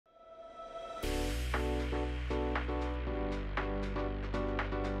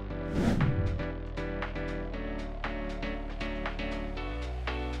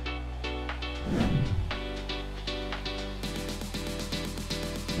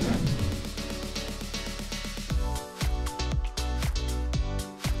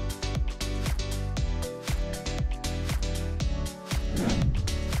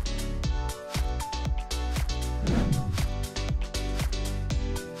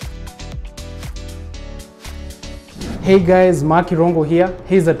Hey guys, Mark Kihunguro here.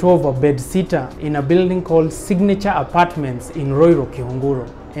 Here's a tour of a bedsitter in a building called Signature Apartments in Ruiru, Kihunguro.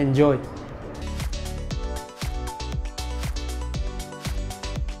 Enjoy.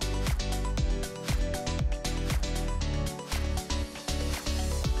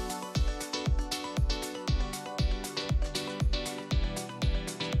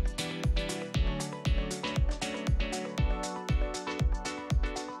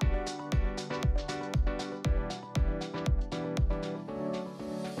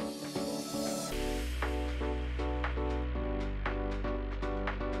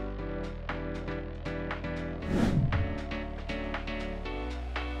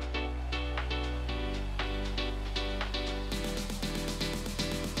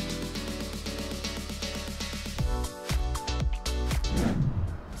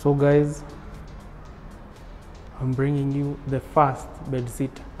 So guys, I'm bringing you the first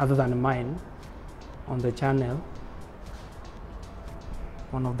bedsitter other than mine on the channel.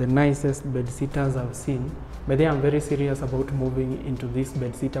 One of the nicest bedsitters I've seen. But then I'm very serious about moving into this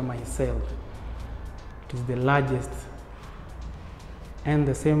bedsitter myself. It is the largest and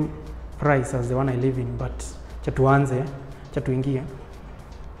the same price as the one I live in, but chatuanze, chatuingia.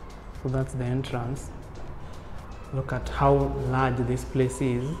 So that's the entrance. Look at how large this place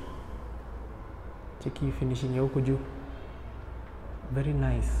is. Cheki finishing ya huku juu. Very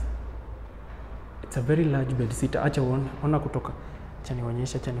nice. It's a very large bedsitter. Acha ona kutoka. Acha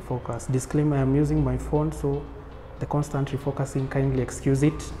nionyeshe, acha ni focus. Disclaimer, I am using my phone, so the constant refocusing, kindly excuse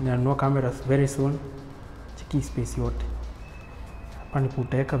it. Ninanunua cameras very soon. Cheki space yote. Hapa ni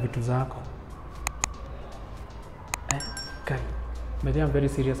kutaweka vitu zako. Okay. But I'm very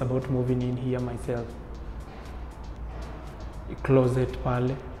serious about moving in here myself. Closet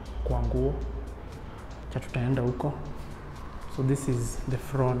pale kwa nguo, cha tutaenda huko. So this is the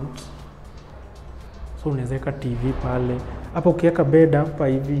front. So unaweza weka TV pale hapo, ukiweka bed hapa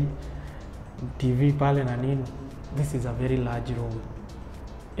hivi, TV pale na nini. This is a very large room.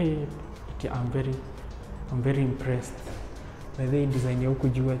 I'm very impressed by the design ya huko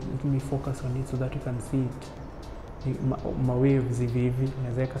juu. Let me focus on it so that you can see it. Waves hivi,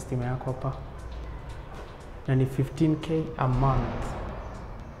 unaweza weka stima yako hapa. And 15k a month,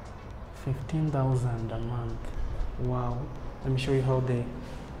 15,000 a month. Wow. Let me show you how the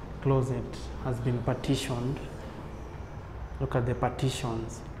closet has been partitioned. Look at the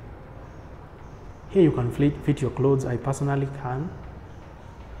partitions. Here you can fit your clothes. I personally can.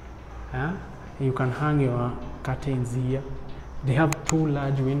 You can hang your curtains here. They have two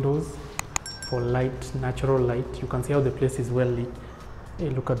large windows for light, natural light. You can see how the place is well lit.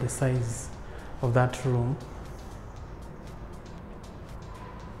 Hey, look at the size of that room.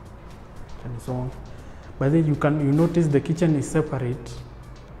 And so on. But then you notice the kitchen is separate.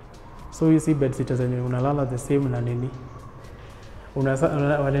 So you see bedsitters and unalala the same na nini.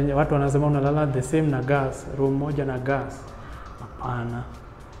 Watu wanasema unalala the same na gas, room moja na gas. Hapana.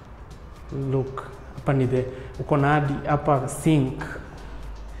 Look, hapa ni uko na hadi hapa sink.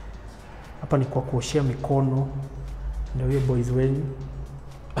 Hapa ni kwa kuoshea mikono. Ndio hiyo boys wenyu.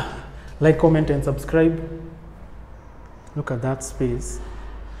 Like, comment and subscribe. Look at that space.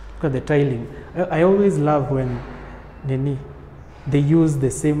 Look at the tiling. I always love when they use the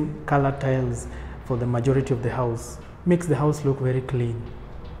same color tiles for the majority of the house. Makes the house look very clean.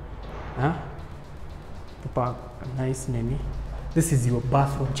 Nice nini. This is your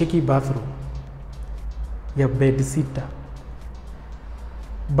bathroom. Checky bathroom. Your bedsitter.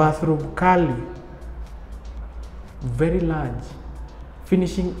 Bathroom kali. Very large.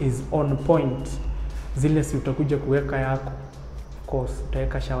 Finishing is on point. Zile si utakuja kuweka yako. Of course,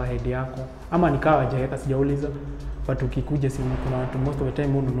 utaweka shower head yako. Ama nikawa hajaweka, sijauliza. But ukikuja si kuna watu most of the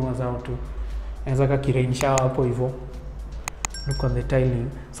time hununua zao tu. Anaweza ka kirain shower hapo hivyo. Look at the tiling.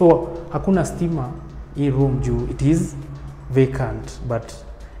 So hakuna stima hii room juu. It is vacant, but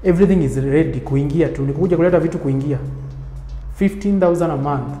everything is ready kuingia tu. Nikuja kuleta vitu kuingia. 15,000 a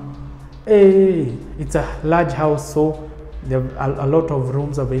month. Hey, it's a large house, so there are a lot of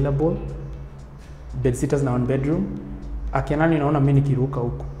rooms available. Bedsitters na one bedroom. Akianani naona mimi nikiruka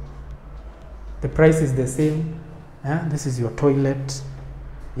huko. The price is the same. This is your toilet,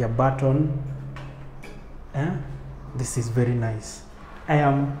 your bathroom. This is very nice. I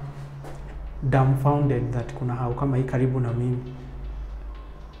am dumbfounded that kuna hao kama hii karibu na mimi.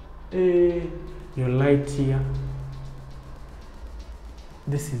 Your light here.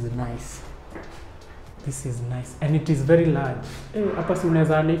 This is nice. This is nice and it is very large. Hapa si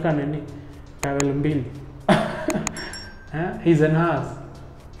unaweza andika nini? Towel mbili. He's an house.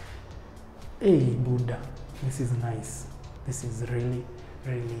 Buddha. This is nice. This is really,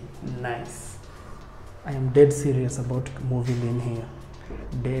 really nice. I am dead serious about moving in here.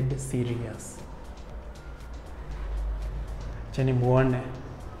 Dead serious. Cheni muone.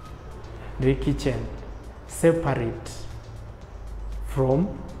 The kitchen separate from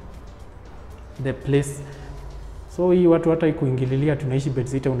the place. So hii watu hata ikuingililia tunaishi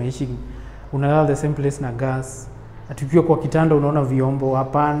bedsitter, unalala the same place na gas. Atukiwa kwa kitanda unaona vyombo,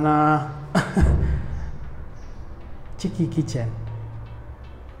 hapana. Chiki kitchen.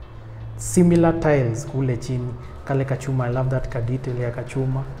 Similar tiles kule chini. Kale kachuma, I love that ka detail ya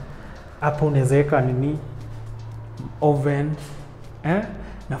kachuma. Hapo unaweka nini? Oven,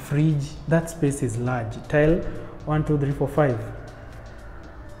 na fridge. That space is large. Tile 1 2 3 4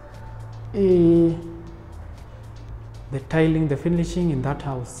 5. The tiling, the finishing in that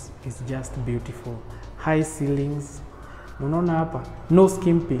house is just beautiful. High ceilings. Unaona hapa, no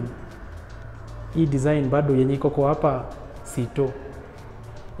skimping. Hii design bado yenye iko kwa hapa sito.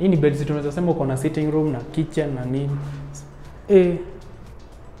 Hii ni bedsitter, unaweza sema uko na sitting room na kitchen na nini.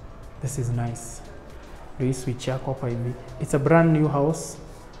 This is nice. Hii switch yako hapa hivi. It's a brand new house.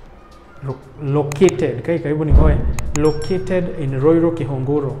 Located, karibu ni hoe. Located in Ruiru,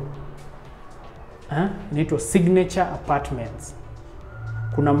 Kihunguro. Inaitwa Signature Apartments.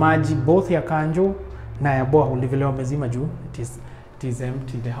 Kuna maji both ya kanjo na ya borehole vile wamezima juu. It is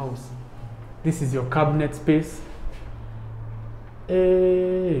empty, the house. This is your cabinet space.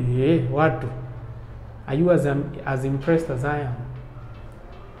 Watu. Are you as impressed as I am?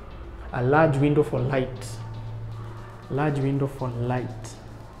 A large window for light. Large window for light.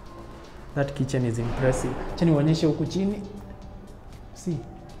 That kitchen is impressive. Acha nionyeshe huku chini. See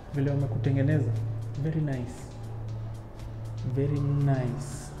vile wamekutengeneza. Very nice. Very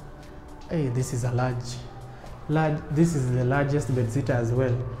nice. This is a large. This is the largest bedsitter as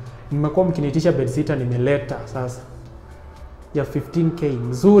well. Nimekuwa mkinitisha bedsitter, nimeleta sasa ya 15k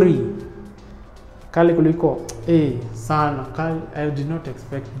mzuri. Kali kuliko sana. I did not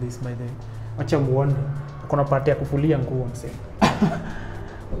expect this by the way. Acha muone. Kuna part ya kufulia nguo msema.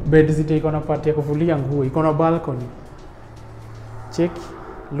 Bedsitter iko na part ya kufulia nguo, iko na balcony. Check,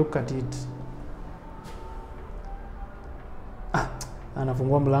 look at it.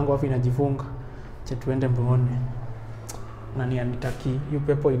 Anafungua mlango afu inajifunga. Acha tuende muone. Nani anitaki? Hiyo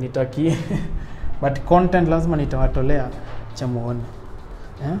pepo initaki. But content lazima nitawatolea. Acha muone.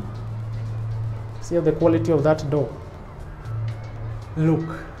 See the quality of that door.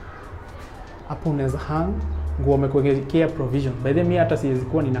 Look. Hapo unaweza hang nguo, umekuwekea provision. By the way, hata siwezi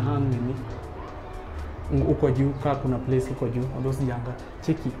kuwa nina hang nini uko juu, kama kuna place uko juu, ndio sijanga.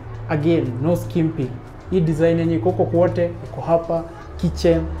 Cheki. Again, no skimping. Hii design yenye iko kwote, iko hapa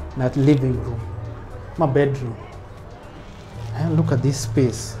kitchen na living room. My bedroom. Look at this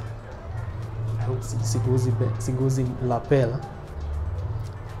space. I hope siguzi lapel.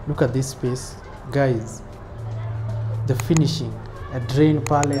 Look at this space. Guys, the finishing, a drain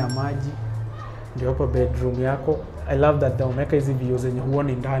pale ya maji ndio hapa bedroom yako. I love that they wameka hizi view zenye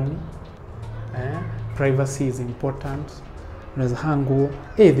huoni ndani. Privacy is important. Unaweza hangu.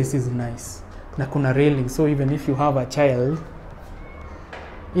 This is nice. Na kuna railing, so even if you have a child,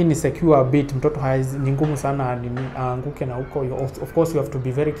 hii ni secure a bit. Mtoto ni ngumu sana aanguke na huko. Of course you have to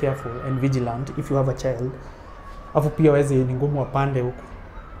be very careful and vigilant if you have a child. Afu pia wezi ni ngumu wapande huko.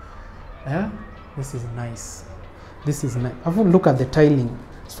 This is nice. This is nice. Afu look at the tiling.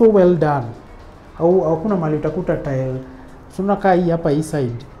 So well done. Au kuna mahali utakuta tile. Tunakaa hii hapa hii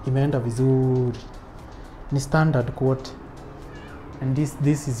side imeenda vizuri. Ni standard quote. And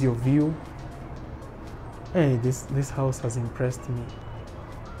this is your view. This house has impressed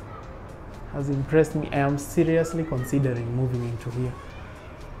me. I am seriously considering moving into here.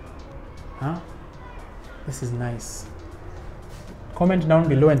 This is nice. Comment down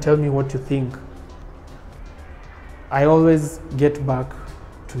below and tell me what you think. I always get back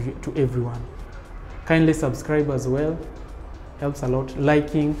to everyone. Kindly subscribe as well. Helps a lot.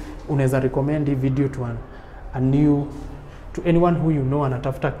 Liking, unaweza recommend hii video to to anyone who you know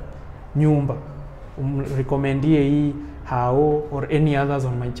anatafuta nyumba. Recommendie hii hao or any others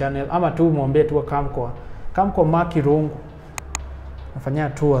on my channel, ama tu muombe tu kamko Maki Rongo. Nafanya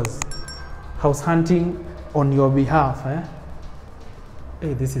tours, house hunting on your behalf.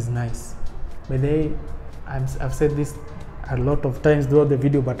 This is nice. By the way, I've said this a lot of times throughout the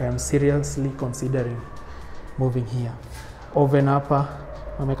video, but I am seriously considering moving here. Oven hapa,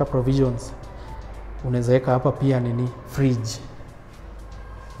 wameka provisions. Unaweza weka hapa pia nini, fridge.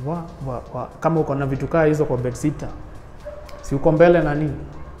 Kama uko na vitu kaa hizo kwa bedsitter, si uko mbele nani?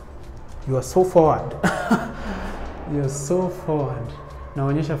 You are so forward. You are so forward.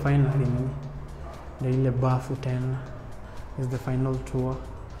 Naonyesha finally nini? Ndio ile bafu tena. Is the final tour.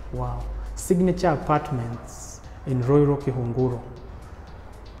 Wow. signature apartments in Ruiru, Kihunguro.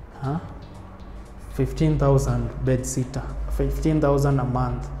 15,000 bedsitter, 15,000 a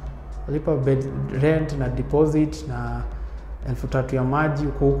month. Lipa bed rent na deposit na 3,000 ya maji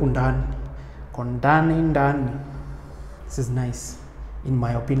uko huku ndani. Ndani. This is nice in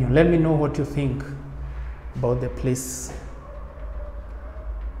my opinion. Let me know what you think about the place.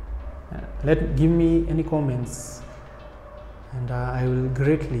 Give me any comments, and I will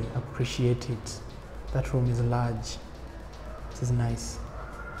greatly appreciate it. That room is large. This is nice.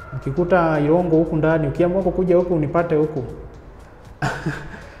 Ukikuta Irongo huku ndani, ukiamua kuja huku unipate huku.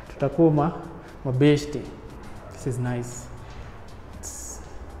 Tutakuwa mabeshte. This is nice.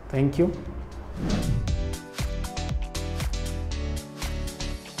 Thank you.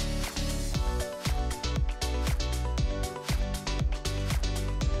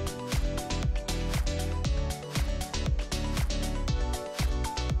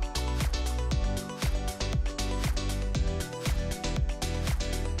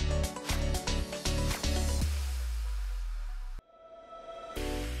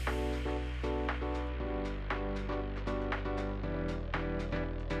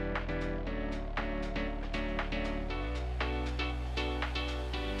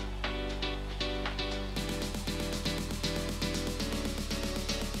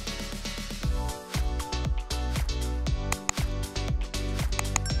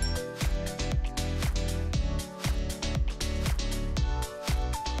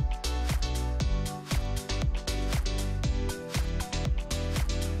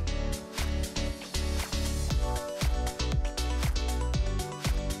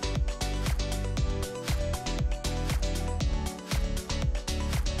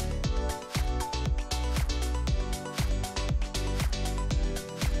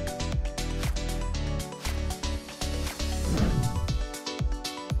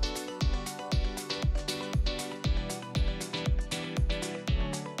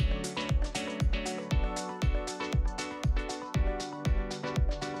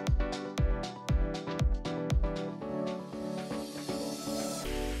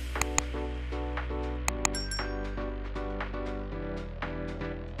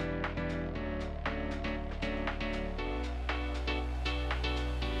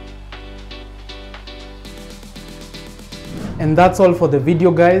 And that's all for the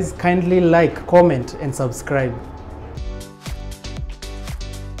video, guys. Kindly like, comment and subscribe.